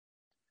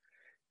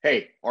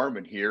Hey,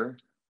 Armin here.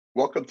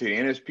 Welcome to the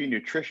NSP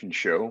Nutrition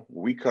Show,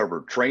 where we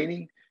cover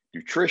training,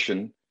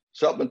 nutrition,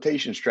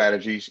 supplementation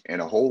strategies,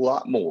 and a whole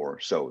lot more.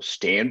 So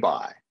stand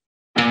by.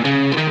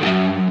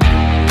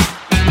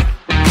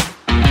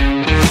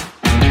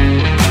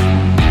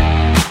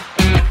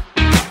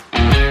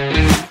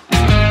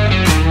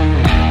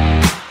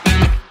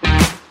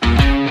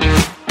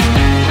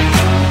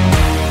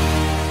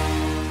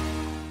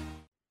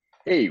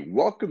 Hey,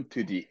 welcome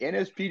to the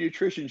NSP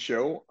Nutrition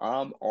Show.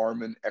 I'm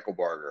Armin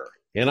Eckelbarger.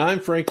 And I'm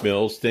Frank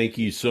Mills. Thank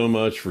you so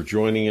much for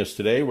joining us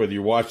today. Whether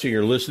you're watching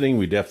or listening,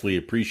 we definitely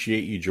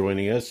appreciate you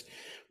joining us.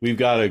 We've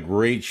got a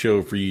great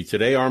show for you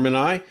today, Armin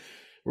and I.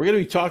 We're going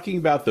to be talking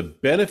about the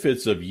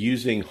benefits of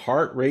using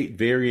heart rate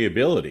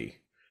variability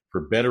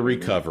for better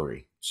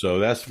recovery. So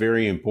that's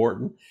very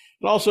important.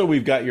 And also,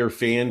 we've got your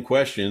fan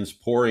questions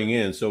pouring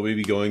in, so we'll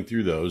be going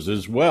through those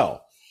as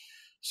well.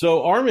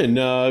 So,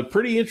 Armin,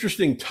 pretty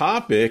interesting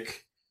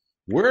topic.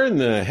 Where in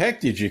the heck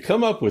did you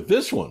come up with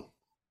this one?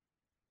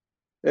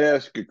 Yeah,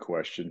 that's a good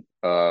question.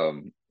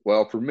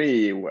 Well, for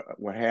me,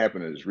 what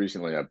happened is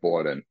recently I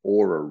bought an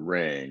Aura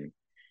ring,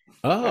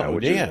 Oh,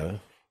 which is yeah.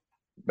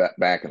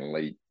 back in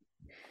late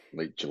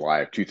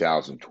July of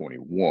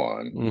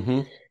 2021.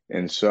 Mm-hmm.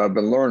 And so I've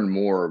been learning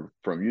more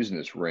from using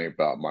this ring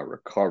about my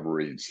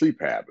recovery and sleep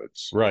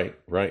habits. Right,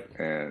 right.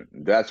 And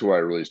that's where I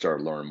really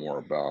started learning more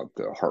about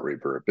the heart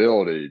rate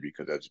variability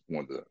because that's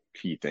one of the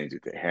key things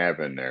that they have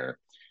in there.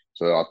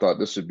 So I thought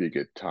this would be a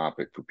good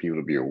topic for people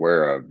to be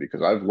aware of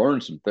because I've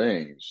learned some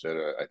things that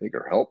I think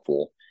are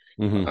helpful.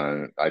 Mm-hmm.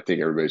 And I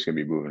think everybody's going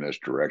to be moving in this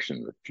direction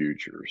in the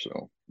future.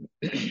 So,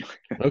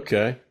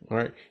 Okay. All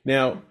right.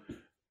 Now,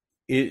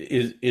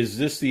 is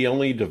this the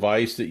only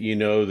device that you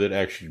know that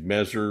actually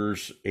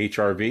measures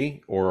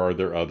HRV, or are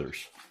there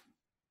others?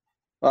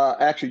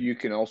 actually, you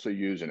can also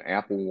use an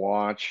Apple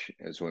Watch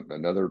as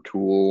another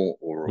tool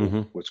or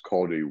Mm-hmm. what's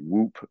called a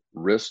Whoop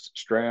wrist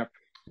strap,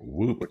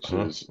 Whoop. which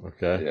is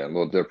Okay. yeah, a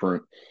little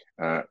different.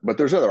 But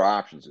there's other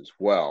options as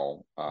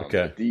well.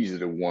 Okay. But these are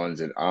the ones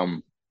that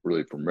I'm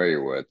really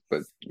familiar with.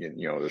 But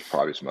there's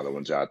probably some other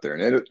ones out there,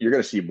 and you're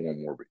going to see more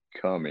and more of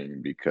it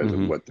coming because of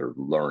Mm-hmm. what they're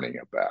learning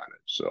about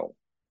it. So,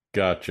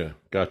 Gotcha.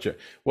 Gotcha.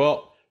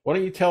 Well, why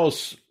don't you tell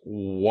us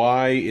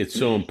why it's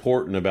so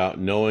important about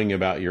knowing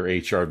about your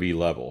HRV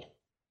level?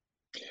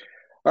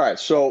 all right.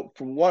 So,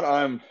 from what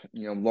I'm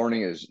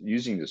learning is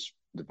using this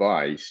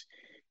device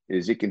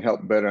is it can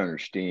help better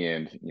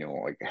understand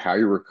like how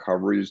your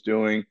recovery is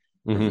doing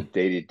from the Mm-hmm.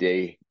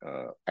 day-to-day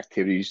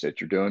activities that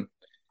you're doing.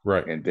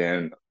 Right. And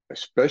then,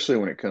 especially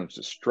when it comes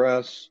to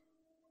stress,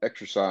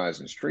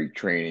 exercise, and strength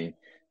training,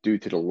 due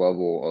to the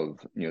level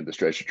of the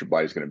stress that your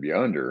body's going to be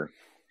under,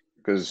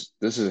 because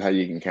this is how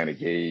you can kind of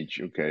gauge,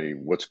 okay,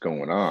 what's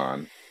going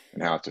on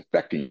and how it's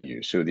affecting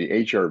you. So the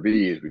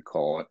HRV, as we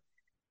call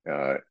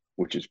it,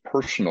 which is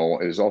personal,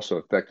 is also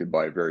affected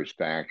by various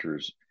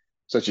factors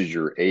such as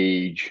your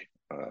age,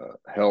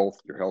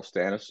 your health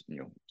status,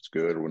 it's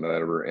good or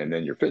whatever, and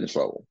then your fitness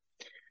level.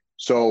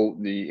 So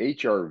the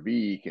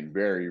HRV can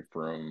vary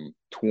from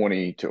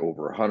 20 to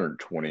over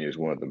 120 is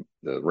one of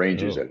the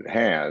ranges Oh. that it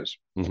has.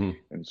 Mm-hmm.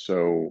 And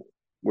so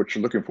what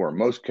you're looking for in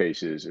most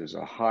cases is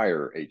a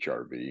higher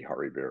HRV, heart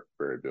rate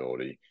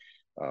variability.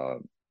 Uh,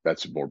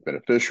 that's more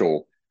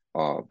beneficial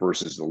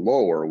versus the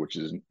lower, which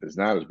is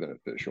not as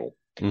beneficial.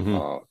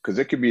 Mm-hmm. Because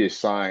it could be a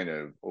sign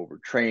of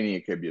overtraining,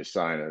 it could be a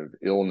sign of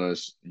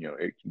illness.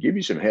 It can give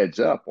you some heads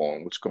up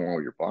on what's going on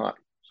with your body.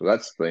 So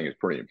that's the thing is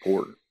pretty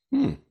important.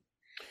 Hmm.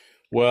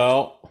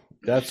 Well,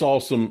 that's all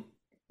some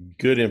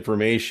good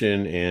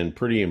information and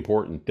pretty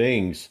important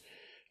things.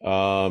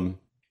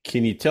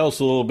 Can you tell us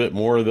a little bit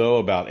more, though,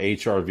 about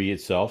HRV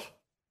itself?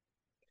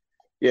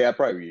 Yeah,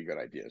 probably be a good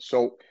idea.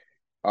 So,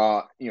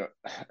 a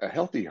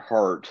healthy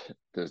heart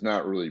does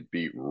not really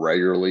beat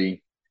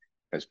regularly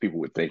as people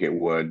would think it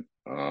would.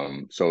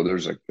 So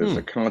there's a Hmm.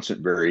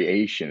 constant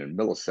variation in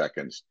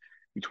milliseconds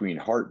between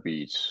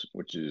heartbeats,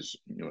 which is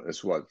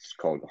that's what's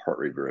called heart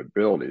rate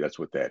variability. That's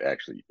what that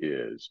actually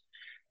is.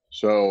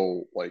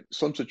 So, like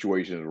some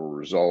situations will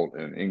result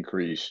in an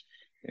increase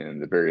in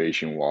the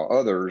variation, while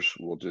others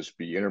will just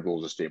be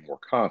intervals that stay more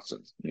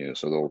constant.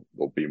 So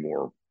they'll be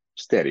more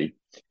steady.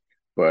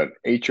 But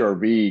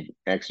HRV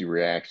actually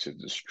reacts to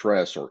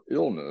distress or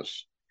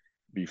illness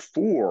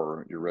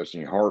before your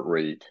resting heart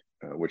rate,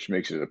 which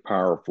makes it a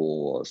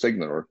powerful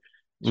signaler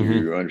Mm-hmm.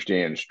 to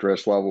understand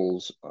stress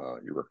levels,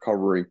 your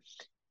recovery,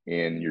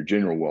 and your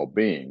general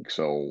well-being.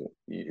 So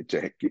it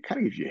kind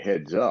of gives you a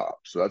heads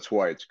up. So that's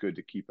why it's good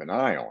to keep an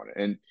eye on it.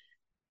 And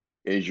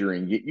as you're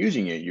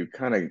using it, you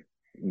kind of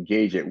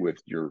engage it with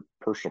your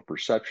personal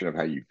perception of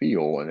how you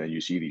feel, and then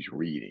you see these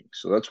readings.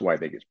 So that's why I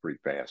think it's pretty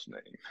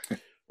fascinating.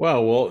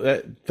 Well,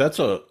 that's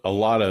a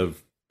lot of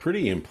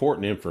pretty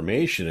important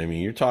information. I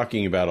mean, you're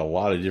talking about a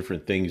lot of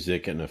different things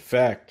that can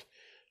affect.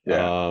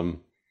 Yeah.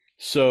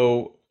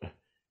 So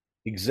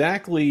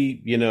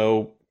exactly,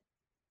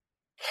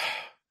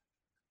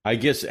 I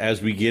guess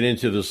as we get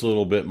into this a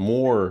little bit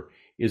more,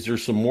 is there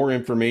some more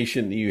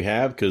information that you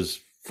have? Because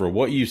for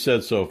what you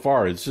said so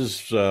far, it's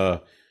just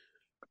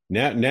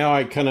Now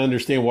I kind of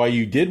understand why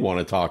you did want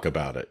to talk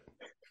about it.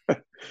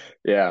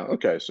 Yeah,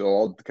 okay. So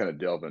I'll kind of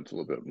delve into a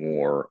little bit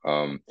more.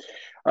 All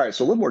right,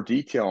 so a little more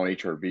detail on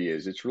HRV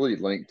is it's really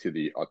linked to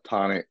the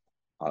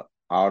uh,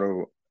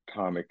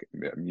 autonomic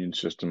immune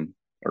system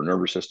or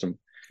nervous system,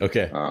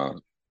 Okay. uh,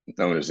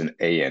 known as an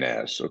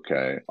ANS,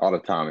 okay,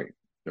 autonomic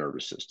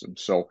nervous system.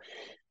 So,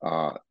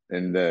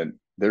 and then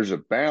there's a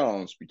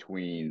balance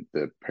between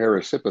the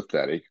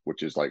parasympathetic,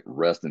 which is like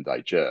rest and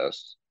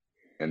digest,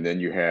 and then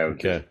you have the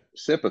Okay.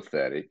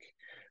 sympathetic,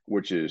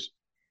 which is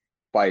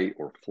fight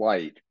or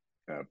flight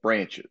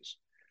branches.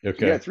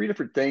 So you Okay. got three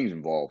different things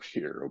involved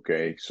here.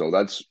 Okay, so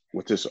that's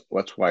what this.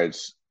 That's why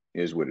it's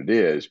is what it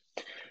is.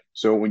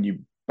 So when you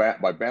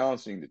by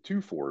balancing the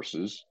two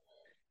forces,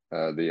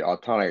 the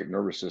autonomic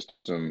nervous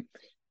system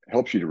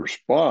helps you to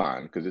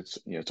respond because it's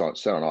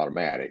set on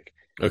automatic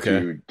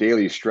Okay. to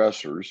daily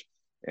stressors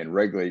and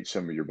regulate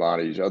some of your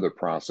body's other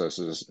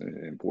processes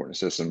and important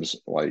systems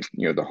like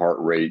the heart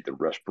rate, the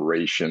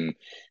respiration,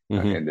 Hmm.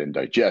 and then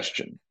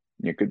digestion.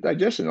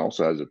 Digestion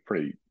also has a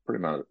pretty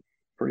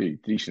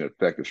decent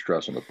effect of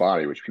stress on the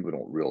body, which people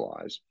don't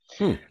realize.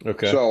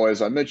 Okay. So,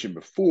 as I mentioned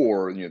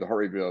before, the heart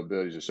rate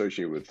variability is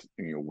associated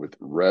with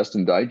rest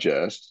and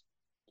digest,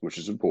 which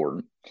is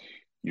important,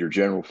 your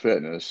general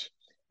fitness,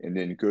 and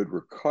then good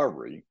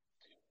recovery.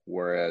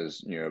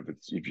 Whereas,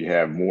 if you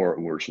have more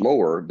where it's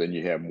lower, then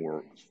you have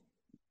more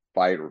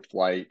fight or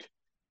flight,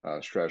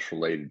 stress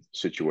related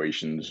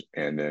situations,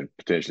 and then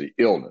potentially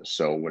illness.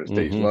 So when it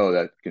stays Hmm. low,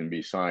 that can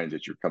be signs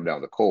that you're coming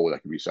down with a cold.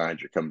 That can be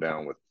signs you're coming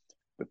down with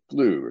the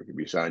flu. It can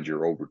be signs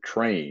you're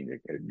overtrained.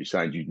 It can be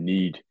signs you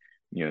need.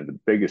 The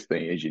biggest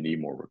thing is you need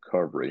more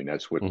recovery, and Hmm.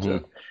 that's what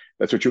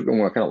you're going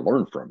to want to kind of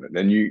learn from it. And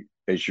then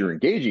as you're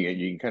engaging it,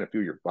 you can kind of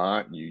feel your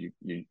body.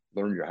 You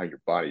learn how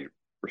your body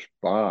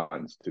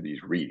responds to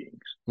these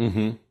readings.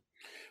 Hmm.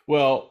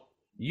 Well,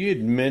 you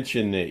had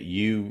mentioned that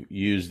you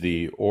use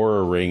the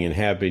Aura Ring and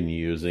have been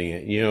using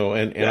it,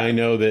 and Yeah. I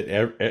know that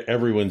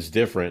everyone's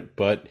different,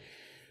 but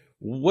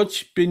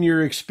what's been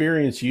your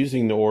experience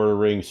using the Aura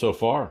Ring so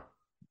far?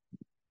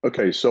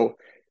 Okay. So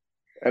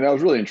and I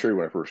was really intrigued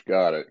when I first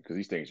got it because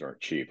these things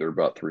aren't cheap. They're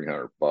about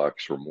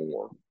 $300 or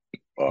more.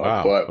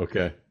 Wow. But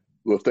Okay.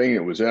 the thing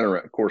that was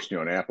interesting, of course,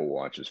 an Apple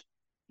Watch is,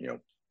 you know,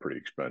 pretty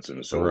expensive,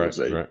 and Right.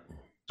 Right.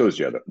 so is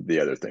the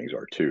other things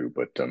are too.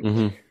 But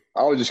Hmm.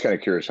 I was just kind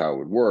of curious how it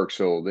would work.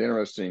 So the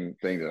interesting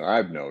thing that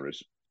I've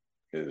noticed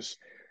is,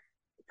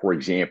 for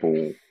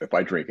example, if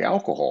I drink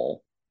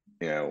alcohol,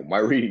 my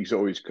readings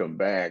always come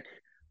back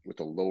with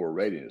a lower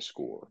readiness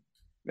score.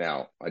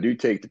 Now, I do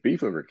take the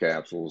beef liver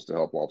capsules to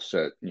help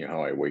offset,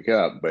 how I wake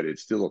up, but it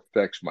still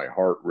affects my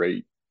heart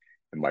rate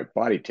and my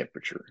body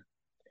temperature.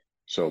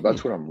 So Hmm.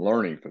 that's what I'm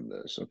learning from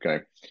this.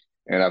 Okay.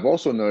 And I've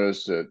also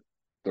noticed that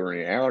during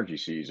the allergy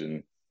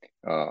season,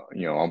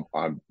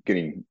 I'm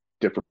getting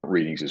different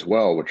readings as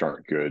well, which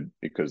aren't good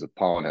because the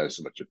pollen has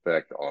so much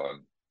effect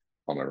on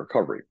my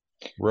recovery.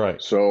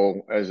 Right.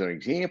 So, as an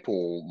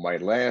example, my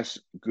last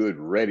good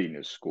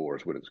readiness score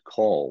is what it's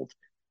called,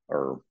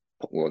 or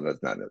well,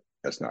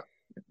 that's not.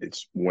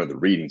 It's one of the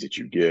readings that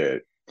you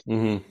get.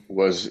 Hmm. It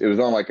was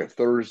on like a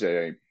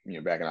Thursday,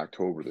 back in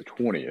October the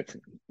 20th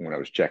when I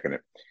was checking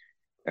it,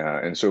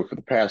 and so for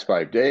the past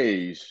 5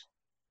 days,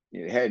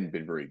 it hadn't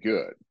been very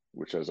good.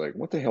 Which I was like,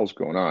 what the hell's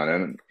going on?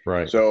 And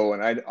Right. so,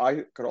 and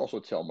I could also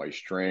tell my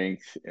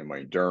strength and my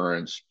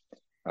endurance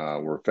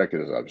were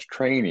affected as I was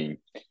training,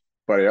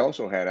 but I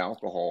also had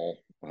alcohol,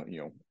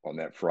 on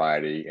that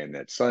Friday and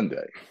that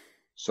Sunday.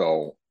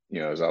 So,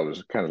 as I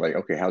was kind of like,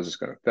 okay, how's this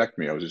going to affect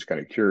me? I was just kind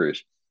of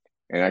curious,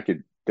 and I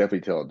could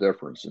definitely tell a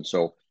difference. And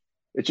so,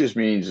 it just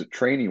means that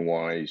training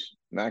wise,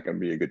 not going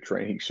to be a good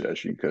training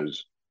session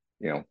because,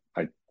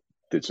 I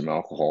did some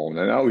alcohol, and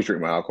then I always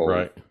drink my alcohol,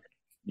 Right.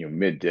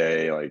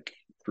 midday, like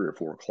 3 or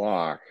 4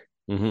 o'clock,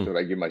 Hmm. so that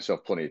I give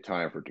myself plenty of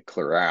time for it to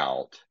clear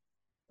out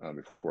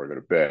before I go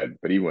to bed.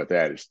 But even with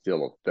that, it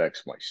still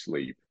affects my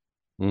sleep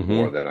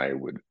more Hmm. than I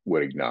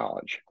would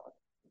acknowledge.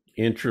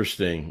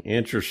 Interesting.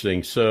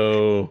 Interesting.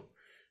 So,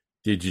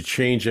 did you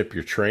change up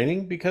your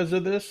training because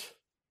of this?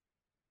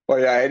 Well,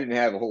 yeah, I didn't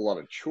have a whole lot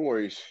of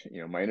choice.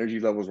 My energy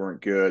levels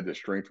weren't good. The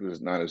strength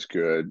was not as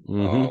good.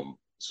 Hmm.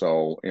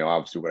 So,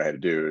 obviously, what I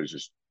had to do is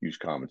just use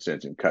common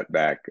sense and cut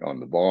back on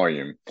the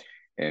volume.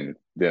 And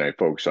then I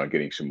focused on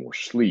getting some more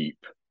sleep.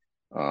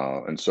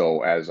 And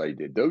so, as I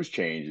did those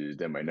changes,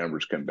 then my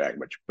numbers come back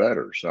much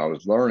better. So, I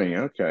was learning,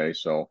 okay,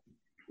 so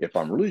if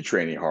I'm really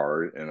training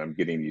hard and I'm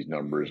getting these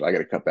numbers, I got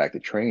to cut back the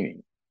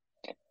training.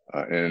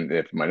 And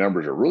if my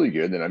numbers are really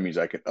good, then that means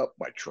I can up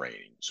my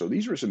training. So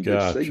these are some good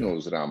Gotcha.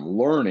 signals that I'm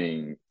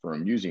learning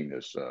from using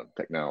this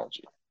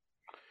technology.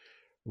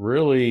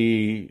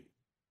 Really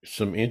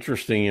some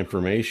interesting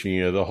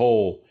information. The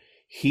whole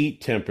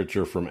heat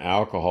temperature from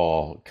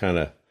alcohol kind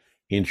of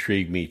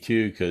intrigued me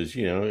too, because,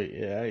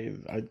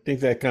 I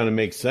think that kind of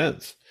makes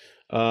sense.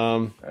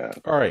 All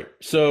right.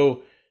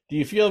 So, do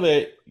you feel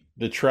that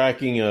the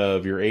tracking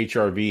of your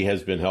HRV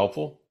has been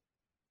helpful?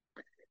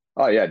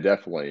 Oh yeah,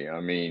 definitely.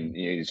 I mean,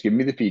 it's giving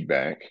me the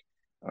feedback,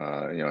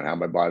 how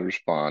my body's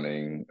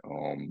responding.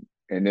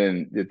 and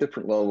then the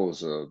different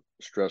levels of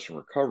stress and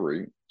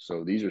recovery.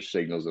 So these are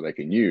signals that I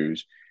can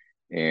use.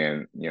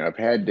 And I've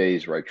had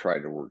days where I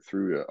tried to work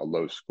through a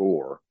low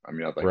score. I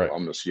mean, I was like, Right. well,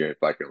 I'm going to see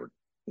if I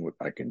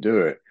can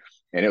do it,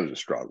 and it was a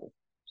struggle.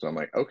 So I'm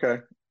like, okay.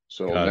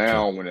 So Gotcha.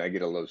 now when I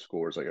get a low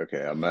score, it's like,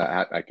 okay,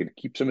 I can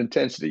keep some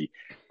intensity,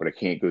 but I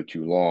can't go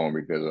too long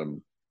because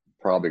I'm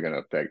probably going to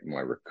affect my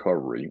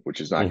recovery,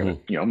 which is not going to,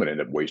 Hmm. I'm going to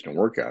end up wasting a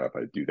workout if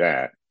I do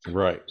that.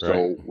 Right. Right.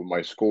 So when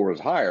my score was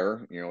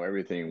higher,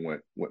 everything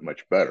went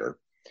much better.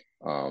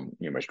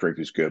 My strength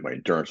is good, my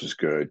endurance is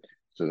good.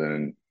 So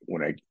then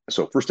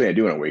so first thing I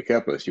do when I wake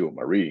up is I see what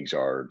my readings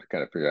are to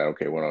kind of figure out,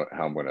 okay,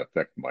 how I'm going to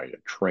affect my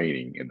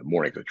training in the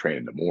morning because I train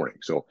in the morning.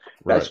 So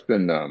that's Right.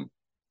 been,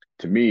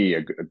 to me,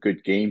 a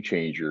good game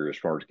changer as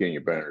far as getting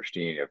a better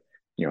understanding of,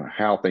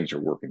 how things are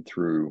working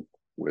through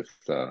with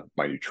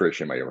my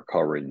nutrition, my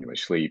recovery, my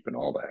sleep, and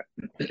all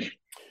that.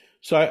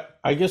 So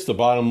I guess the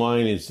bottom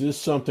line is this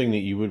something that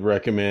you would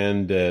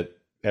recommend that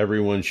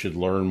everyone should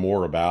learn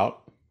more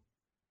about?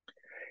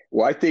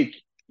 Well, I think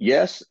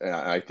yes.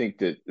 I think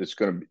that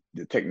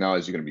the technology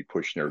is going to be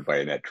pushing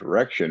everybody in that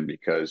direction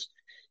because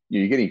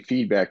you're getting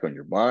feedback on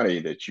your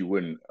body that you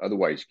wouldn't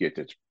otherwise get.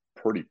 That's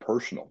pretty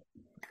personal.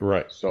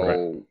 Right. Right.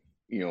 So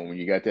when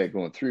you got that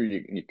going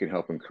through, you can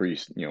help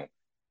increase,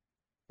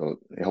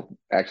 help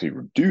actually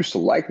reduce the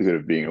likelihood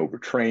of being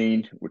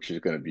overtrained, which is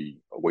going to be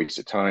a waste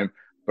of time,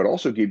 but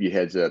also give you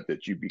heads up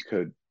that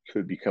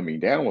could be coming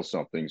down with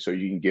something, so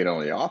you can get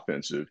on the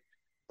offensive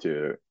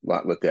to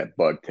not let that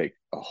bug take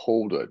a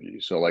hold of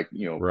you. So, like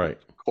with Right.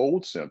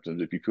 cold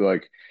symptoms, if you feel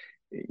like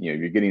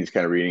you're getting this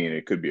kind of reading and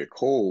it could be a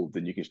cold,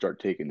 then you can start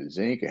taking the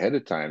zinc ahead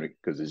of time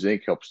because the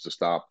zinc helps to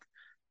stop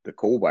the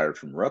cold virus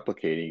from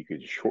replicating. You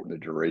can shorten the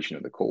duration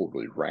of the cold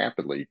really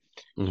rapidly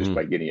just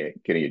by Hmm. getting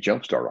a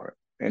jump start on it.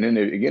 And then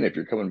again, if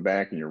you're coming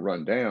back and you're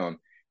run down,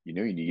 you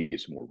need to get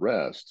some more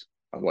rest.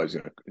 Otherwise,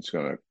 it's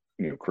going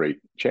to create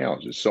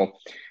challenges. So,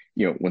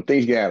 when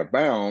things get out of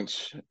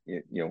bounds,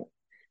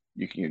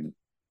 you can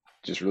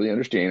just really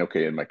understand.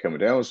 Okay, am I coming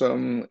down with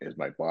something? Is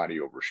my body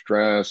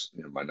overstressed?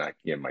 Am I not?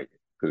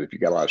 Because if you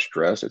got a lot of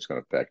stress, it's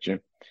going to affect you.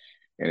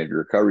 And if your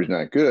recovery is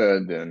not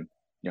good, then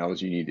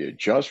obviously you need to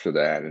adjust for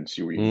that and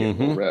see where you can get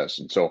more Hmm. rest.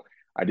 And so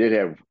I did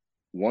have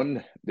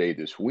one day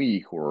this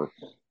week where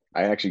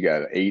I actually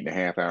got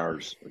 8.5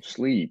 hours of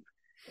sleep,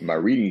 and my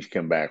readings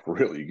come back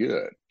really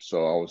good.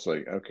 So I was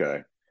like,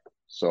 okay.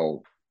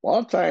 So a lot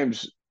of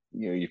times,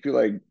 you feel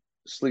like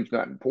sleep's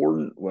not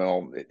important.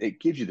 Well, it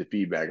gives you the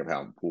feedback of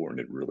how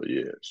important it really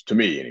is to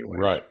me, anyway.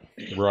 Right.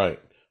 Right.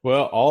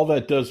 Well, all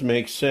that does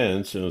make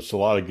sense, and it's a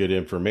lot of good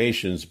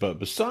information. But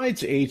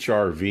besides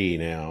HRV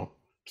now,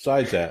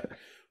 besides that,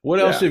 what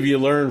else Yeah. have you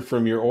learned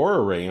from your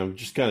Aura Ring? I'm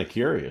just kind of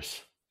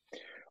curious.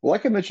 Well,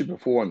 like I mentioned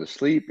before on the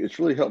sleep, it's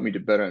really helped me to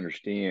better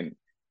understand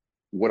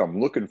what I'm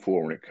looking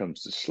for when it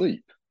comes to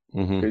sleep.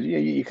 Hmm. Because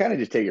you kind of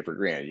just take it for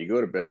granted. You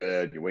go to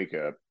bed, you wake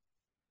up,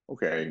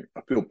 okay,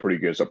 I feel pretty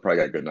good, so I probably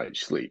got a good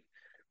night's sleep.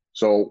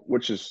 So,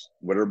 which is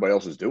what everybody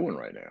else is doing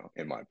right now,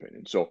 in my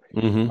opinion. So,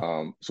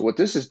 Hmm. so what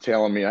this is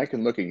telling me, I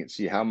can look and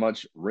see how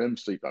much REM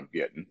sleep I'm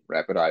getting,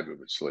 rapid eye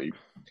movement sleep.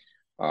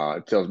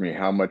 It tells me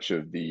how much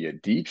of the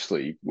deep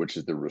sleep, which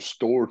is the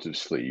restorative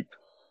sleep,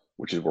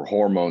 which is where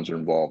hormones are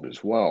involved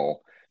as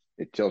well.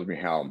 It tells me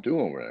how I'm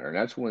doing over there, and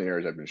that's one of the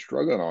areas I've been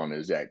struggling on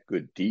is that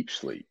good deep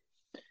sleep.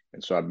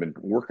 And so I've been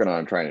working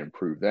on trying to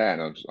improve that,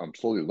 and I'm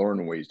slowly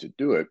learning ways to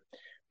do it.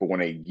 But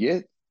when I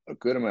get a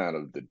good amount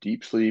of the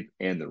deep sleep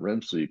and the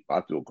REM sleep,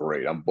 I feel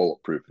great. I'm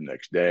bulletproof the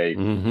next day.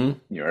 Hmm.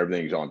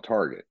 Everything's on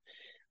target.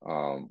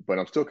 But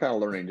I'm still kind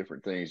of learning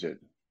different things that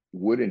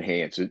would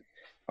enhance it.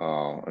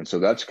 And so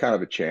that's kind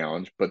of a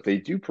challenge, but they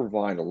do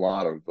provide a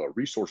lot of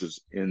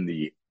resources in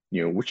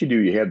what you do,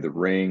 you have the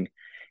ring,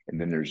 and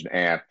then there's an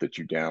app that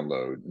you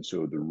download. And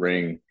so the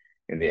ring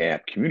and the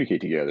app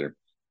communicate together.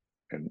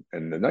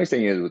 And the nice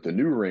thing is with the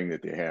new ring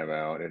that they have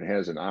out, it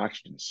has an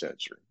oxygen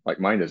sensor. Like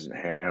mine doesn't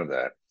have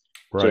that.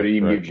 So it Right.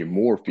 even Right. gives you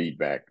more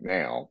feedback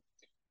now.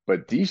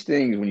 But these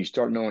things, when you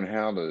start knowing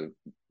how to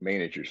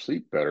manage your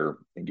sleep better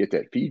and get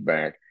that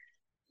feedback,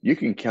 you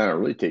can kind of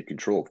really take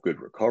control of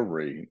good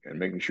recovery and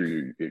making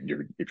sure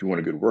if you want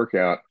a good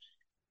workout,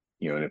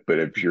 but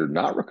if you're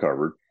not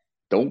recovered,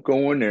 don't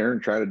go in there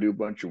and try to do a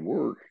bunch of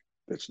work.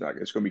 It's going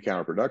to be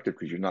counterproductive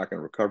because you're not going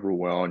to recover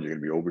well and you're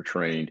going to be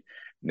overtrained.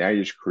 Now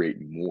you're just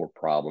creating more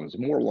problems,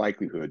 more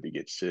likelihood to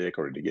get sick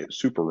or to get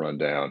super run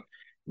down,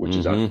 which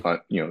is Hmm.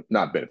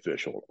 not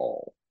beneficial at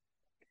all.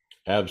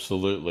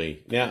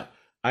 Absolutely. Now,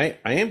 I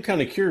am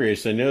kind of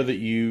curious. I know that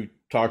you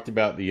talked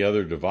about the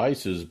other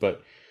devices,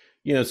 but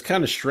it's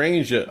kind of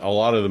strange that a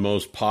lot of the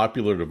most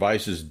popular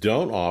devices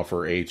don't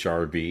offer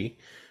HRV.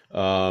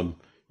 Um,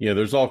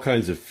 there's all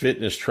kinds of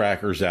fitness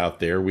trackers out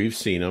there. We've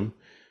seen them,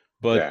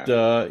 but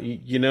Yeah.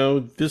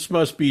 this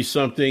must be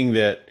something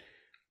that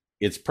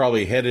it's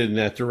probably headed in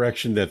that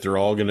direction that they're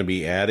all going to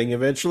be adding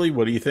eventually.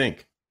 What do you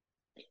think?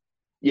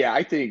 Yeah,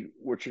 I think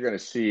what you're going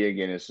to see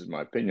again, this is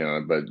my opinion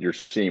on it, but you're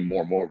seeing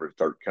more and more of it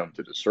start to come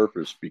to the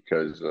surface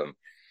because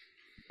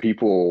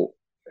people.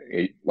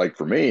 like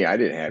for me, I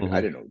Hmm.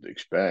 didn't know what to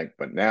expect,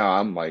 but now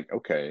I'm like,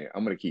 okay,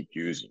 I'm going to keep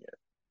using it.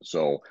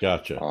 So,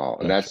 Gotcha.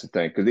 and that's Gotcha. the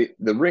thing because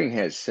the ring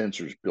has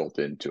sensors built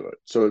into it.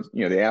 So,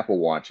 the Apple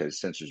Watch has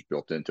sensors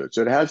built into it.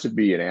 So it has to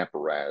be an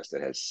apparatus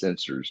that has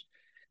sensors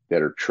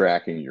that are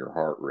tracking your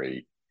heart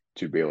rate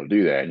to be able to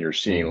do that. And you're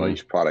seeing all Hmm.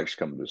 these products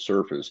come to the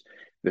surface.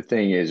 The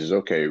thing is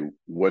okay,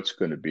 what's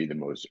going to be the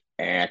most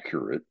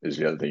accurate is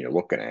the other thing you're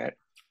looking at.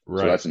 So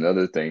Right. that's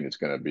another thing that's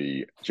going to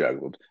be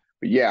juggled.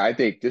 But yeah, I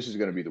think this is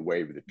going to be the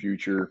wave of the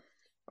future.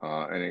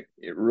 And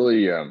it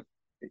really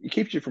it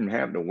keeps you from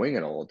having to wing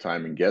it all the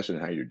time and guessing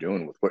how you're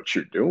doing with what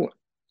you're doing.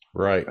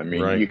 Right. I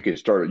mean, Right. you can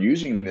start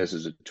using this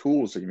as a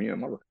tool. So,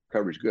 my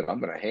recovery's good. I'm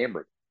going to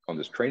hammer it on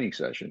this training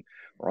session,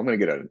 or I'm going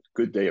to get a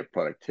good day of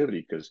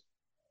productivity because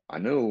I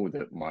know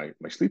that my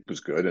sleep was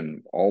good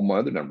and all my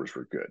other numbers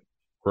were good.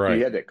 So you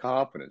Right. had that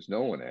confidence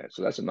knowing that.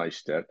 So that's a nice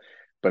step.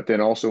 But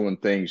then also when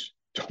things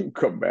don't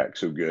come back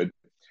so good,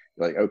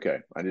 like, okay,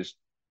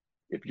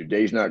 if your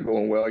day's not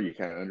going well, you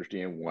kind of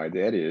understand why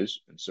that is.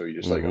 And so you're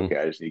just like, Hmm. okay,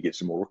 I just need to get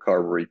some more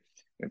recovery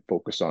and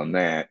focus on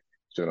that.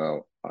 So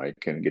now I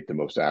can get the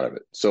most out of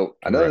it. So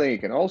another thing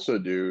Correct. you can also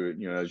do,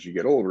 as you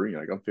get older,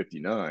 like I'm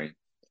 59,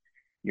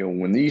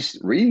 when these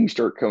readings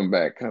start coming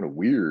back kind of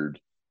weird,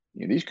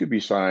 these could be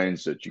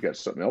signs that you got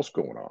something else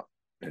going on.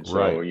 And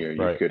so, Right.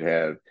 you Right. could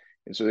have,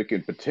 and so it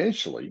could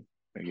potentially,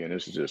 again,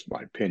 this is just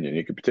my opinion,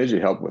 it could potentially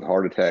help with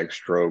heart attacks,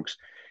 strokes,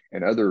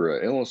 and other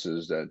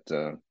illnesses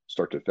that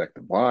start to affect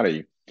the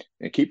body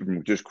and keep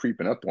them just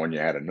creeping up on you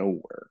out of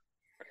nowhere.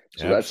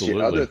 So that's the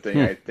other Absolutely.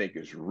 thing I think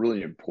is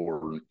really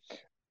important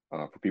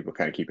for people to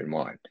kind of keep in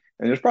mind.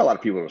 And there's probably a lot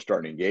of people that are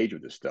starting to engage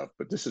with this stuff,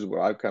 but this is what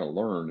I've kind of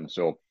learned. And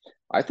so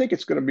I think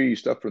it's going to be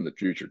stuff from the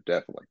future,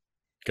 definitely.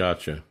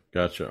 Gotcha.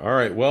 Gotcha. All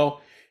right.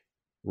 Well,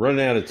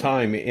 running out of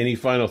time. Any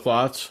final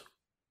thoughts?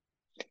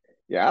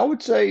 Yeah, I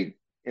would say,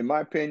 in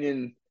my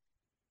opinion,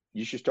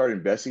 you should start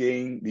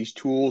investigating these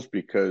tools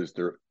because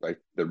they're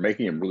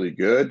making them really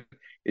good.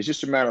 It's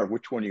just a matter of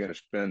which one you're going to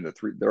spend.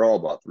 They're all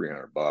about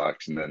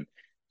 $300, and then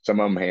some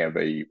of them have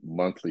a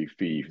monthly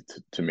fee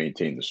to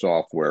maintain the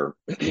software.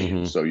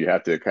 Hmm. So you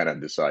have to kind of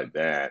decide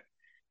that.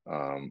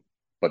 Um,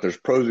 but there's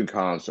pros and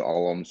cons to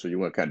all of them, so you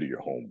want to kind of do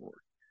your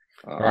homework.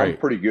 All I'm right.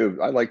 pretty good.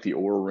 I like the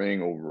Aura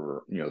Ring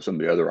over some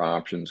of the other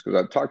options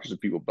because I've talked to some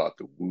people about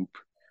the Whoop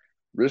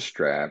wrist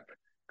strap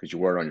because you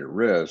wear it on your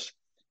wrist.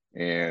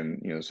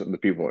 And some of the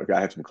people, I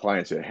have some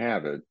clients that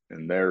have it,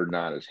 and they're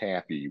not as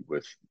happy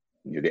with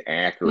the Hmm.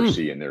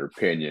 accuracy in their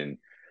opinion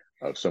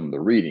of some of the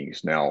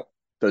readings. Now,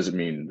 doesn't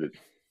mean that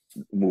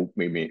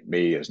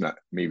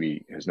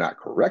maybe has not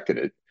corrected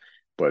it,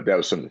 but that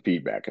was some of the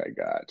feedback I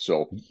got.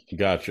 So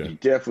Gotcha. you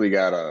definitely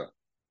gotta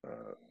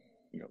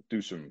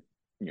do some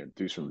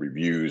do some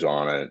reviews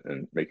on it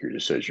and make your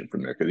decision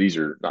from there because these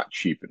are not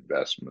cheap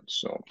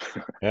investments. So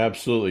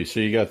Absolutely.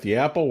 So you got the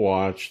Apple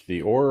Watch,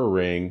 the Aura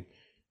Ring,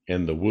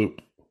 and the Whoop.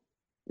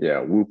 yeah,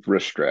 Whoop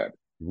wrist strap.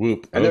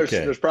 Whoop. And there's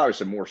Okay. probably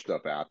some more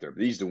stuff out there,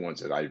 but these are the ones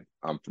that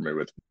I'm familiar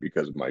with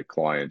because of my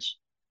clients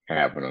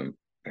having them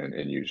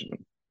and using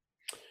them.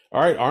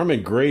 All right,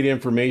 Armin, great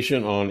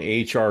information on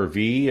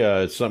HRV.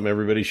 It's something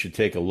everybody should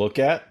take a look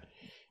at.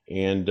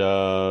 And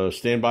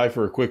stand by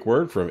for a quick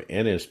word from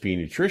NSP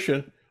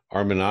Nutrition.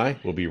 Armin and I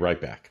will be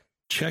right back.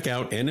 Check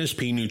out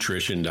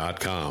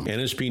nspnutrition.com.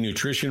 NSP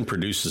Nutrition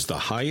produces the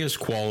highest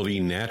quality,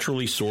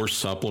 naturally sourced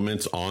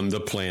supplements on the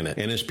planet.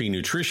 NSP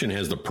Nutrition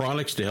has the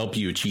products to help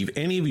you achieve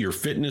any of your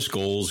fitness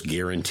goals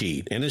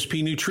guaranteed.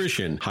 NSP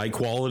Nutrition, high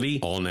quality,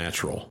 all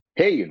natural.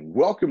 Hey, and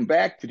welcome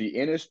back to the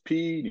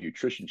NSP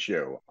Nutrition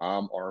Show.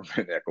 I'm Armin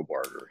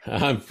Eckelbarger.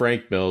 I'm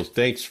Frank Mills.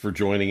 Thanks for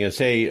joining us.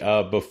 Hey,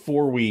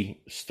 before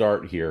we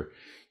start here,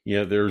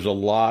 there's a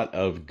lot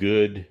of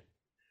good,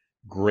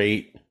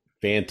 great,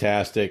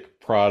 fantastic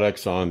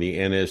products on the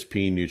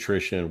NSP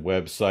Nutrition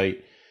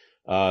website.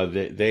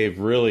 They've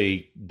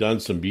really done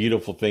some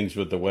beautiful things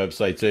with the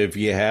website. So if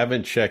you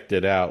haven't checked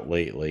it out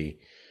lately,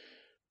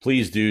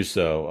 please do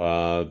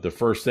so. The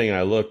first thing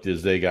I looked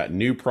is they got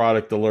new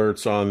product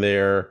alerts on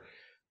there.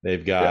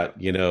 They've Yeah.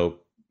 got,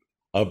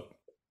 a,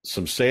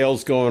 some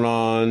sales going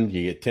on.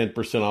 You get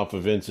 10% off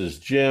of Vince's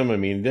gym. I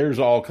mean, there's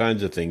all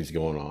kinds of things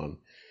going on.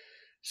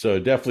 So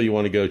definitely you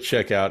want to go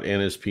check out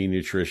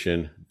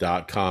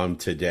nspnutrition.com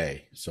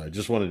today. So I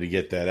just wanted to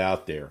get that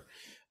out there.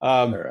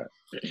 All right.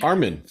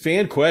 Armin,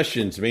 fan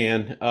questions,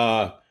 man.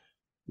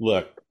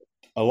 Look,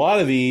 a lot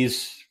of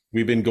these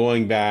we've been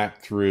going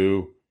back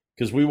through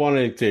because we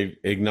wanted to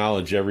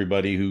acknowledge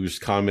everybody who's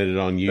commented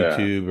on Yeah.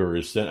 YouTube or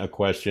has sent a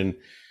question.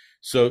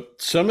 So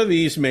some of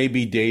these may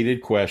be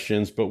dated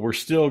questions, but we're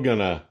still going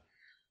to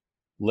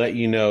let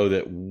you know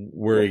that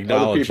we're Well, other people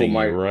acknowledging you,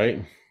 might,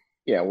 right?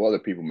 yeah, well, other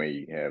people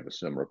may have a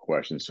similar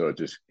question. So it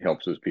just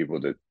helps those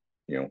people that,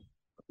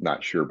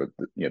 not sure, but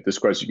if this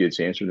question gets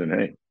answered, then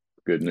hey,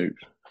 good news.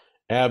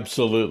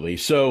 Absolutely.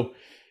 So,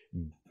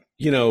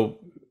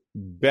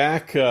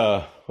 back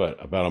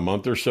about a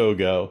month or so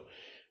ago,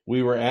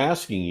 we were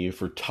asking you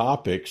for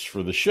topics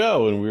for the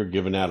show, and we were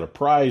giving out a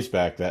prize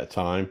back that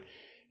time.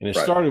 And it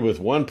Right. started with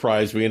one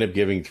prize. We ended up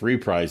giving three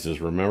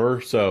prizes,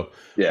 remember? So,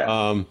 Yeah.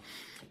 um,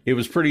 it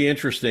was pretty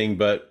interesting.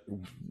 But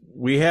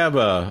we have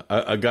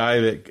a guy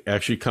that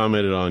actually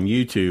commented on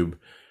YouTube,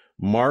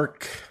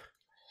 Mark.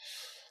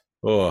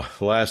 Oh,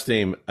 last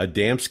name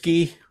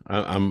Adamski.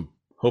 I'm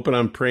hoping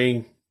I'm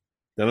praying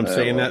that I'm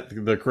saying Well,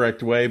 that the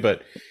correct way,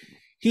 but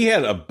he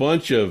had a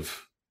bunch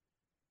of,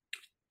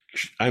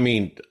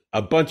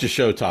 a bunch of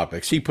show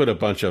topics. He put a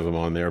bunch of them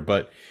on there,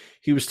 but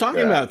he was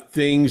talking yeah. about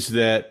things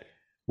that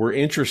were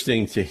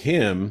interesting to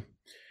him.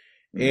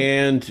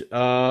 Mm,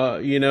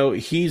 And,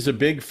 he's a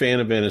big fan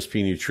of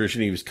NSP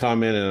nutrition. He was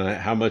commenting on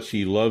how much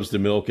he loves the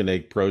milk and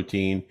egg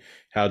protein, yeah.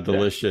 how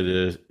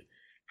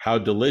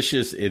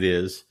delicious it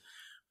is.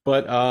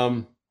 But,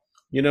 Armin,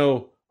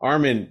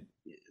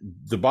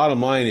 the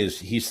bottom line is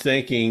he's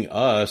thanking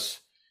us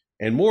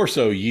and more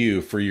so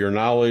you for your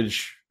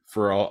knowledge,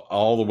 for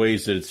all the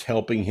ways that it's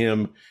helping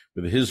him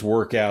with his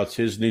workouts,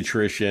 his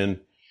nutrition,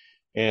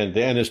 and the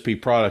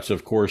NSP products,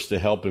 of course, to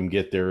help him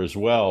get there as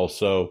well.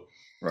 So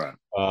Right.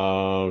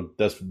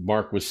 that's what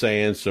Mark was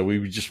saying. So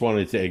we just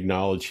wanted to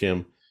acknowledge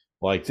him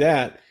like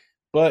that.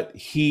 But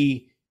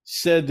he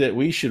said that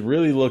we should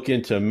really look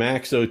into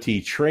max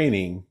OT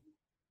training.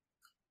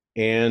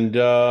 And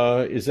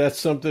is that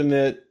something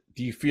that,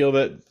 do you feel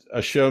that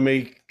a show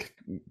may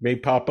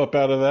pop up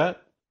out of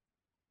that?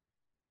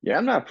 Yeah,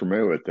 I'm not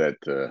familiar with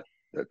that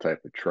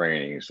type of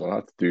training, so I'll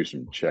have to do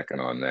some checking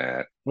on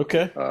that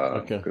Okay.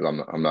 Okay. because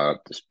I'm not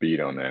up to speed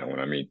on that one.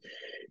 I mean,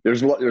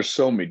 there's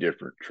so many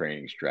different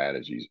training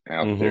strategies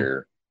out Mm-hmm.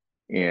 there,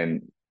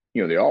 and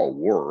they all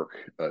work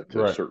to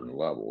a Right. certain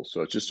level.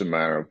 So it's just a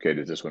matter of, okay,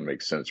 does this one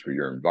make sense for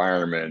your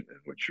environment and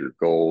what your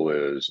goal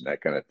is and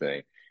that kind of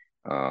thing,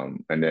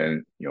 and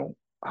then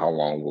how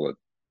long will it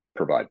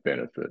provide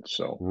benefits?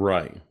 So,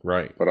 Right.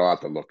 Right. but I'll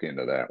have to look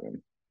into that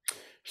one.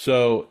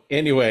 So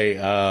anyway,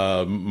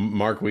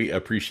 Mark, we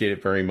appreciate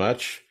it very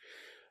much.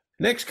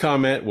 Next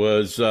comment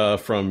was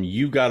from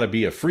You Gotta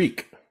Be a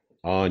Freak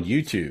on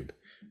YouTube.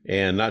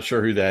 And not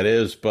sure who that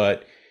is,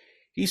 but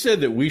he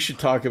said that we should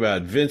talk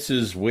about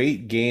Vince's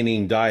weight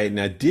gaining diet.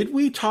 Now, did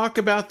we talk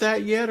about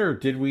that yet or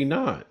did we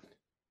not?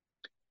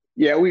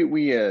 Yeah,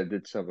 we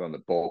did something on the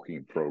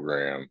bulking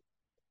program,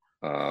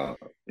 uh,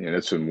 and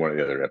it's in one of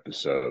the other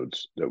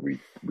episodes that we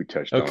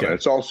touched on. And Okay.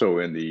 it's also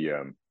in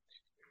the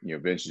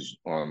Vince's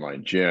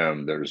online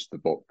gym. There's the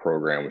bulk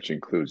program, which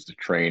includes the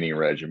training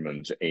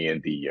regimens and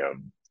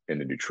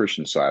the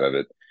nutrition side of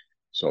it.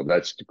 So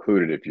that's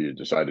included if you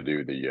decide to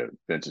do the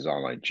Vince's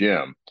online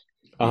gym.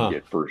 You can Uh-huh.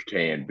 get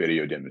firsthand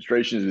video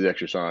demonstrations of the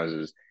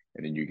exercises,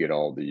 and then you get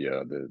all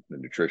the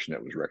nutrition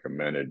that was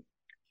recommended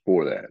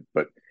for that.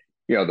 But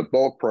the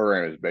bulk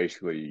program is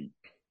basically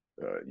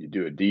you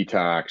do a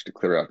detox to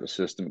clear out the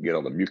system, get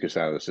all the mucus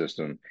out of the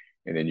system,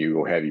 and then you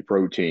go heavy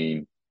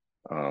protein.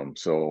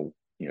 So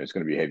it's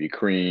going to be heavy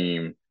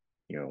cream,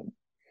 you know,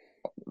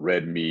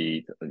 red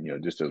meat,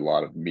 just a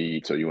lot of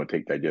meat. So you want to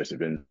take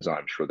digestive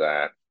enzymes for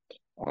that,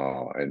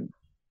 and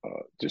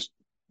just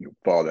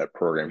follow that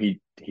program. He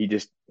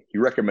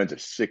recommends a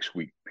 6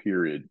 week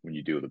period when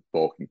you do the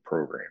bulking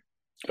program.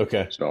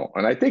 Okay. So,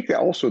 and I think that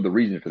also the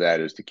reason for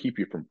that is to keep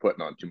you from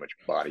putting on too much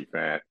body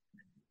fat.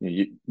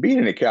 Being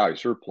in a calorie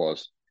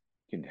surplus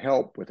can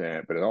help with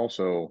that, but it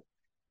also,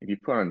 if you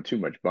put on too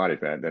much body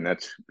fat, then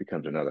that's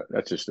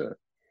just a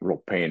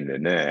real pain in the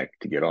neck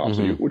to get off.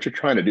 So Mm-hmm. what you're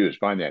trying to do is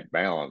find that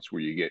balance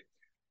where you get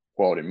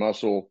quality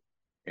muscle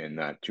and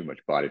not too much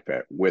body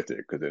fat with it,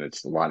 because then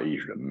it's a lot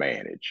easier to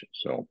manage.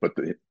 So, but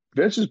the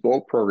Vince's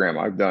bulk program,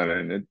 I've done it,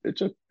 and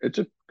it's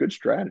a good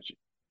strategy.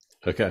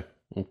 Okay.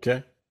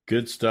 Okay.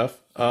 Good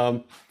stuff.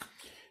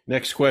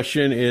 Next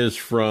question is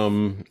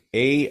from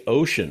A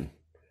Ocean.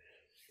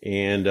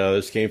 And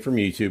this came from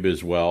YouTube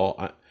as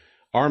well.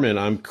 Armin,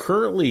 I'm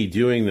currently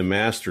doing the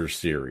Master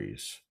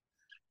Series,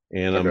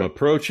 and I'm Okay.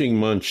 approaching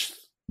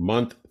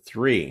month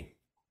 3,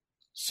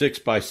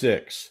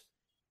 6x6.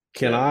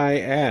 Can Yeah. I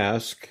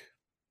ask,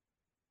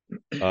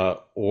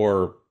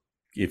 or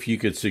if you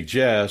could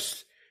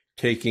suggest,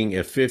 taking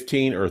a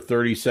 15 or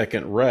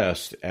 30-second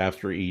rest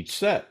after each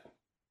set?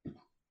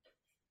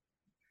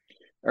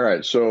 All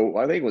right. So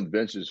I think with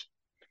Vince's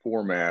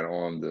format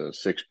on the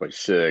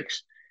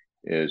 6x6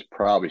 is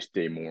probably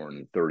stay more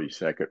in the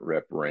 30-second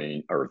rep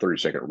range or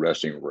 30-second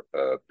resting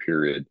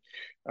period,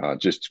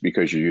 just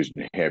because you're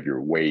using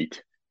heavier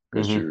weight,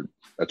 because Mm-hmm.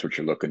 that's what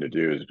you're looking to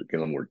do, is get a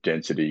little more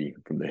density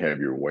from the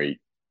heavier weight.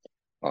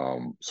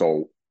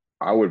 So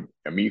I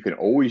mean, you can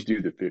always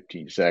do the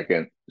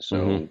 15-second. Mm-hmm.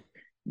 So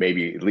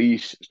maybe at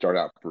least start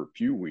out for a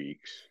few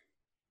weeks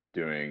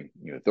doing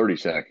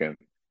 30-second,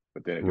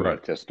 but then if you Right.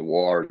 want to test the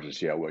waters to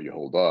see how well you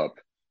hold up,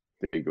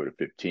 they go to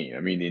 15. I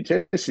mean, the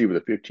intensity with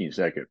a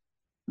 15-second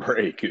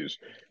break is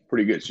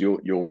pretty good. So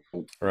you'll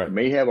Right.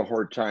 may have a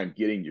hard time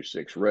getting your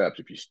 6 reps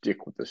if you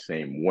stick with the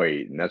same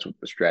weight, and that's what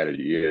the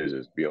strategy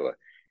is be able to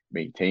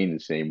maintain the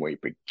same weight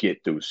but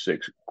get those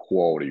 6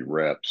 quality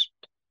reps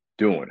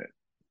doing it.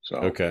 So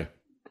Okay.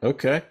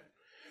 Okay.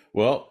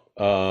 Well,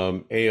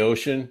 A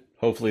Ocean,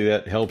 hopefully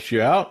that helps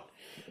you out.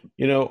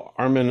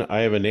 Armin,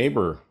 I have a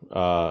neighbor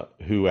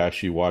who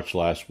actually watched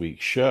last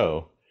week's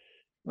show,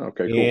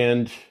 okay, cool.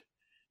 and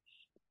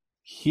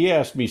he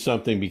asked me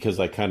something because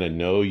I kind of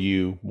know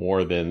you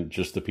more than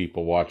just the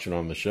people watching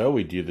on the show.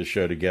 We do the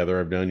show together.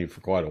 I've known you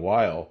for quite a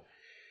while.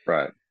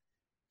 Right.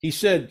 He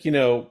said,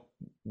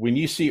 when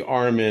you see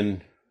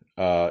Armin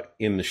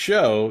in the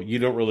show, you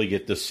don't really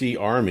get to see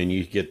Armin.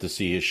 You get to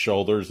see his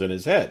shoulders and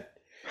his head.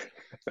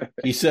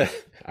 He said,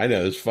 I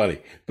know it's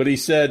funny, but he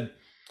said,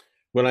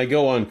 when I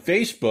go on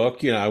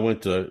Facebook, I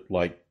went to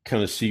like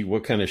kind of see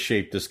what kind of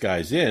shape this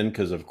guy's in,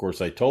 because of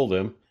course I told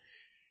him.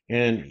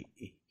 And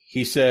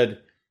he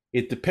said,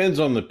 it depends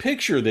on the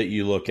picture that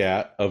you look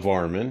at of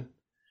Armin,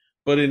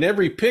 but in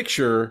every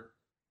picture,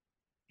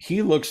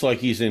 he looks like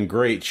he's in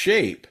great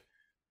shape.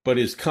 But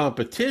his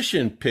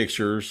competition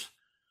pictures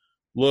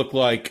look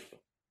like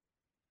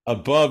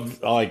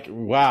above, like,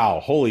 wow,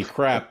 holy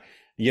crap.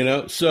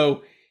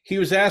 So he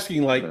was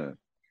asking, like, Uh,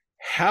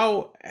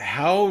 how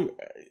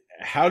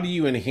do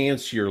you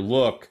enhance your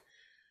look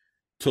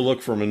to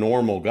look from a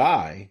normal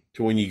guy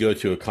to when you go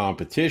to a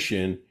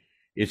competition,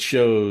 it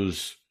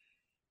shows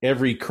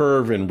every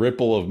curve and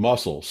ripple of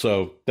muscle.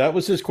 So that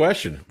was his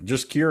question.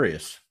 Just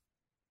curious.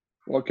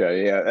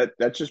 okay, yeah,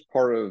 that's just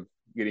part of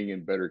getting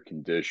in better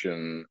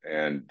condition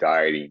and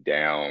dieting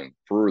down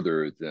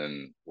further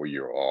than where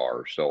you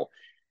are. So,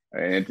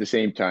 and at the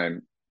same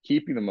time,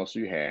 keeping the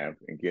muscle you have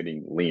and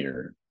getting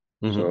leaner.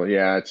 Mm-hmm. So,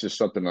 yeah, it's just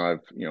something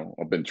I've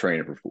been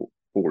training for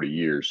 40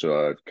 years,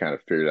 so I've kind of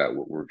figured out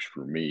what works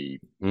for me.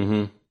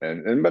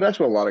 Mm-hmm. But that's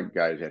what a lot of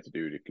guys have to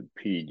do to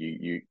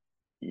compete.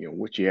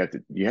 What you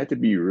have to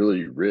be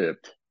really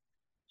ripped,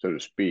 so to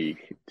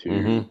speak, to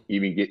Mm-hmm.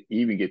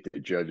 even get the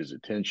judge's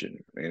attention.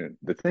 And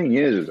the thing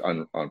is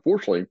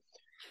unfortunately,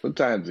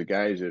 sometimes the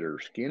guys that are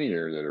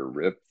skinnier that are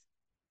ripped,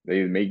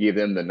 they may give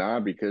them the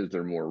nod because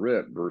they're more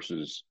ripped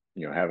versus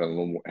having a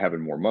little more,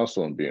 having more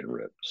muscle and being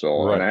ripped.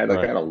 So, and I Right, had to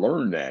right. kind of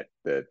learn that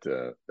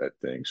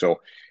thing.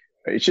 So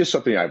it's just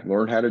something I've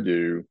learned how to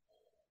do.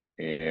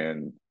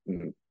 And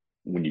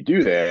when you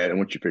do that, and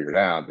once you figure it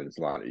out, then it's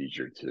a lot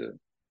easier to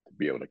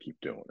be able to keep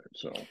doing it.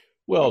 So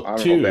Well, I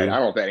don't know if that I two,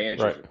 don't know if that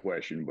answers right, the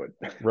question,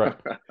 right.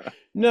 but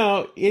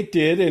No, it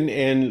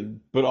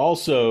did, but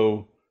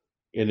also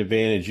an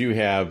advantage you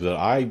have that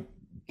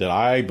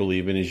I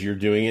believe in is you're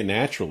doing it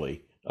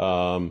naturally.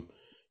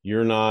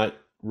 You're not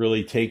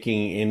really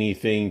taking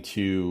anything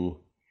to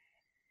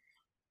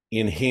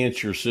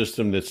enhance your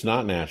system that's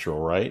not natural,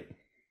 right?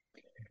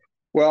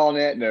 well, on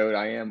that note,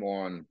 I am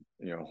on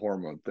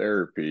hormone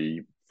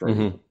therapy from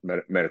Mm-hmm. a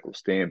medical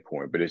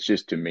standpoint, but it's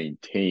just to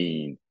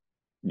maintain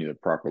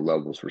proper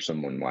levels for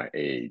someone my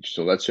age.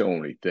 So that's the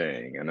only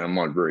thing, and I'm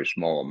on a very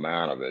small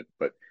amount of it.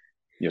 But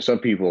some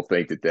people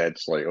think that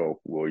that's like, oh,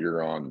 well,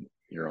 you're on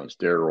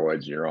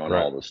steroids, you're on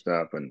Right. all this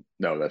stuff, and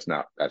no, that's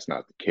not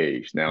the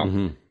case. Now,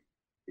 Mm-hmm.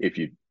 if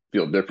you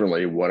feel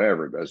differently,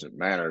 whatever, it doesn't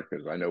matter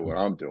because I know what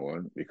I'm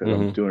doing because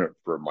I'm Mm-hmm. doing it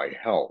for my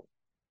health.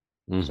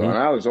 So, and Mm-hmm.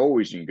 I was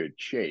always in good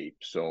shape.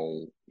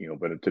 So,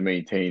 but to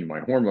maintain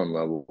my hormone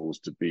levels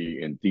to be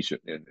in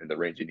decent in the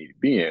range you need to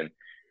be in,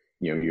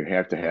 you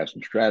have to have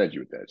some strategy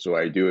with that. So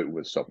I do it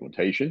with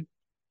supplementation.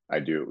 I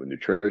do it with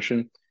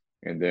nutrition.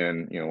 And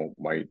then,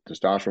 my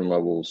testosterone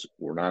levels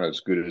were not as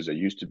good as they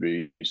used to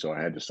be. So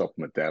I had to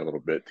supplement that a little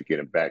bit to get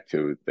them back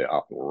to the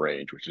optimal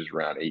range, which is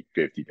around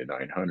 850 to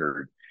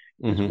 900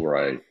 is Mm-hmm. where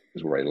I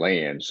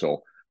land.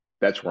 So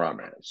that's where I'm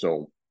at.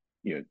 So,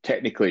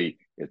 technically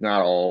it's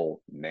not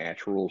all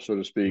natural, so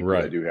to speak, because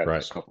I Right. do have to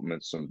Right.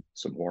 supplement some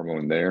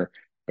hormone there,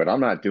 but I'm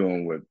not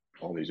doing what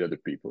all these other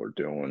people are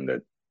doing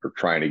that are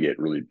trying to get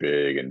really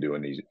big and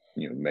doing these,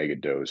 mega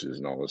doses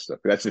and all this stuff.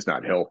 That's just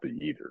not healthy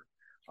either.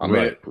 I'm in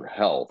Right. it for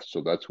health,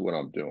 so that's what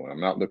I'm doing.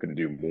 I'm not looking to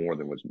do more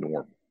than what's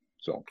normal.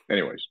 So,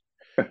 anyways,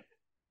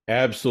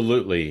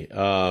 Absolutely.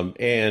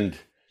 And,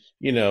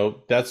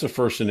 that's the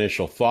first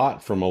initial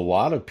thought from a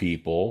lot of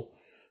people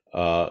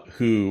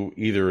who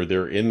either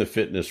they're in the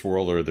fitness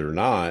world or they're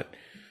not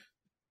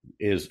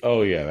is,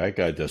 oh, yeah, that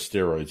guy does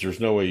steroids. There's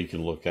no way you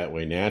can look that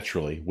way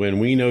naturally when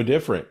we know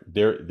different.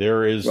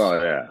 There is,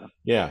 well, yeah,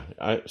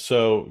 yeah.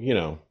 So, you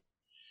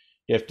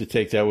have to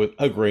take that with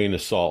a grain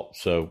of salt.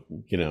 So,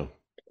 yeah.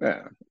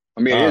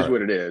 I mean, it all is right.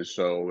 what it is.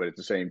 So, at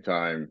the same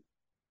time,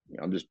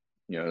 I'm just,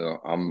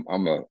 I'm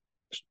a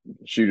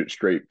shoot it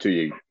straight to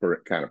you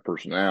kind of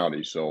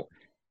personality. So,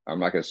 I'm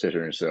not going to sit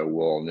here and say,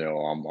 well,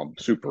 I'm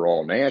super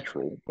all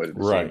natural, but at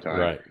the same Right. time,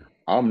 Right.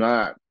 I'm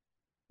not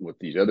what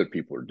these other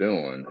people are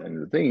doing.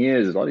 And the thing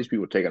is a lot of these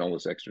people taking all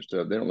this extra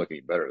stuff, they don't look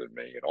any better than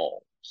me at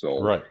all.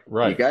 So Right. you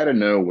Right. got to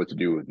know what to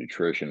do with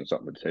nutrition and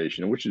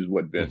supplementation, which is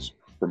what Vince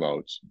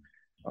promotes.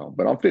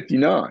 But I'm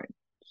 59.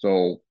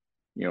 So,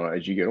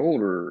 as you get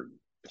older,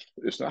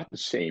 it's not the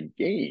same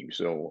game.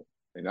 So,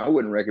 and I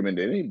wouldn't recommend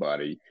to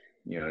anybody,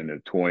 in their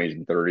 20s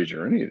and 30s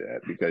or any of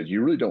that, because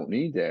you really don't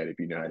need that if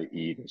you know how to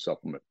eat and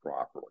supplement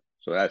properly.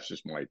 So that's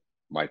just my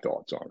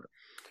thoughts on it.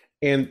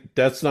 And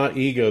that's not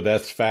ego,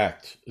 that's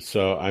fact.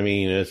 So, I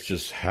mean, it's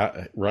just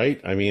how, right?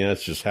 I mean,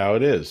 that's just how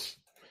it is.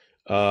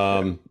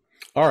 Yeah.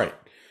 All right.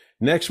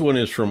 Next one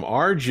is from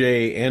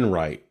RJ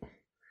Enright.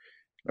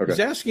 He's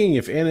Okay. asking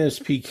if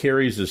NSP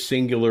carries a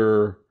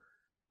singular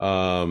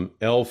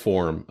L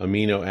form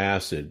amino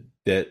acid.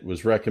 that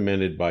was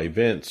recommended by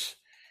Vince.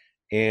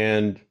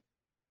 And,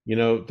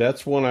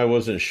 that's one I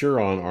wasn't sure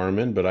on,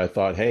 Armin, but I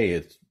thought, hey,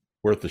 it's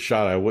worth a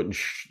shot. I wouldn't,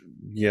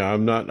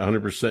 I'm not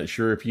 100%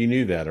 sure if you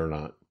knew that or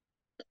not.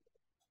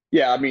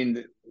 Yeah, I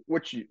mean,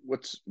 what's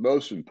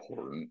most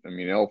important, I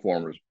mean,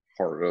 L-form is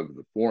part of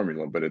the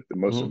formula, but the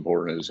most Mm-hmm.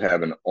 important is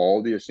having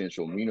all the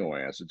essential amino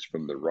acids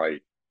from the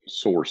right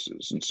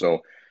sources. And so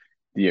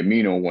the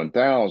amino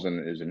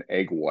 1000 is an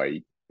egg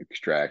white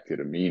extracted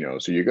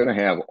amino. So you're going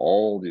to have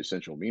all the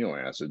essential amino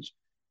acids.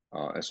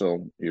 And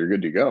so you're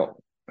good to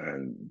go.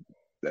 And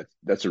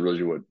that's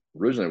originally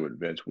what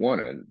Vince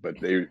wanted, but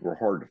they were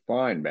hard to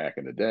find back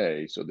in the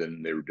day. So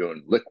then they were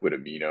doing liquid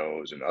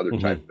aminos and other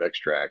type Mm-hmm. of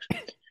extracts.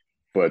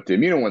 But the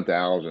amino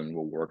 1000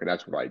 will work, and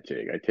that's what I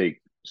take. I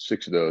take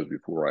 6 of those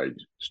before I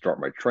start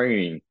my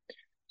training,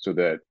 so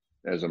that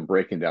as I'm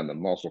breaking down the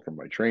muscle from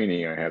my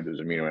training, I have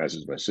those amino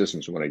acids in my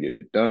system. So when I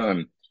get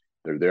done,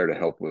 they're there to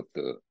help with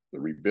the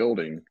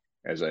rebuilding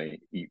as I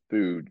eat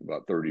food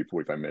about 30,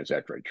 45 minutes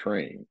after I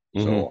train.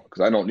 Mm-hmm. So,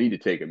 because I don't need to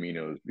take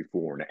aminos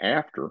before and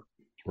after,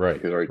 Right.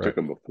 because I already Right. took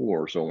them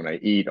before. So when I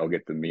eat, I'll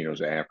get the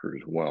aminos after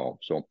as well.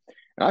 So,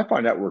 and I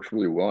find that works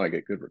really well. I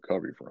get good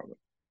recovery from it.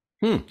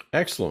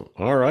 Excellent.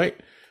 All right.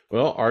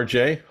 Well,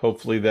 RJ,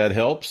 hopefully that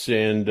helps.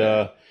 And,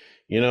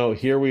 Yeah.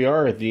 here we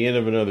are at the end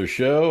of another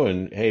show.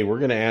 And hey, we're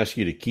going to ask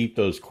you to keep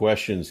those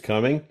questions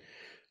coming.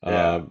 Yeah.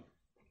 Uh,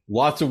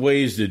 Lots of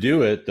ways to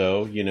do it,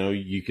 though.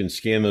 You can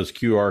scan those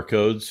QR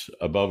codes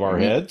above our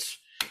Mm-hmm. heads.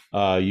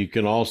 You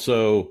can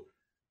also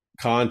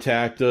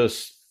contact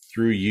us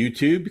through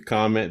YouTube,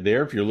 comment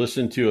there. If you're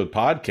listening to a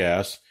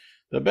podcast,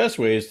 the best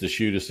way is to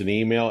shoot us an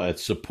email at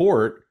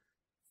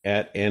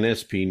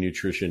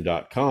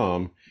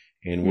support@nspnutrition.com,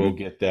 and we'll Mm-hmm.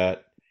 get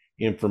that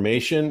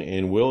information,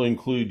 and we'll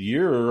include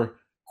your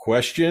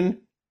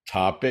question,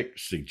 topic,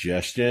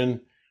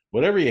 suggestion,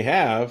 whatever you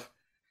have.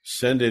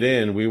 Send it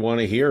in. We want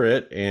to hear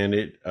it,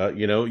 and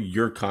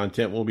your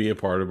content will be a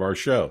part of our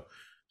show.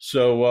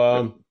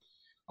 So, Yep.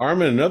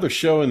 Armin, another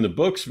show in the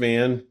books,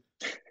 man.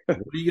 What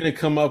are you going to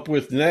come up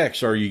with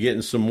next? Are you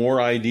getting some more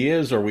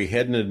ideas? Are we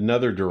heading in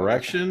another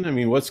direction? I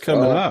mean, what's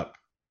coming Well, up?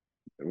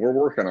 we're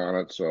working on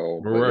it. So,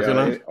 We're but working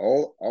yeah,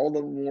 on. all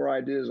the more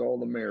ideas, all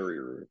the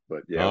merrier.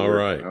 But yeah, All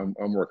right.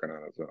 I'm working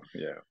on it. So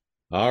yeah.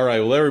 All right.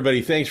 Well,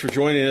 everybody, thanks for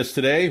joining us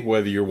today.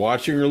 Whether you're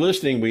watching or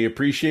listening, we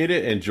appreciate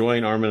it. And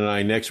join Armin and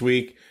I next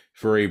week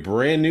for a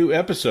brand new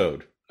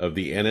episode of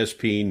the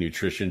NSP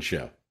Nutrition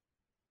Show.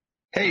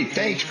 Hey,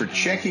 thanks for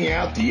checking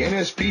out the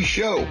NSP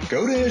show.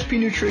 Go to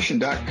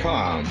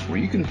nspnutrition.com, where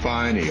you can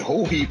find a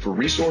whole heap of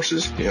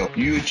resources to help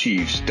you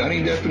achieve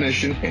stunning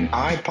definition and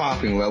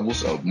eye-popping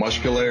levels of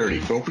muscularity.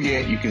 Don't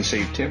forget, you can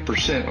save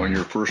 10% on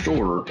your first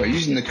order by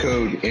using the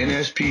code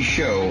NSP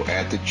show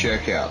at the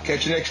checkout.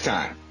 Catch you next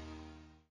time.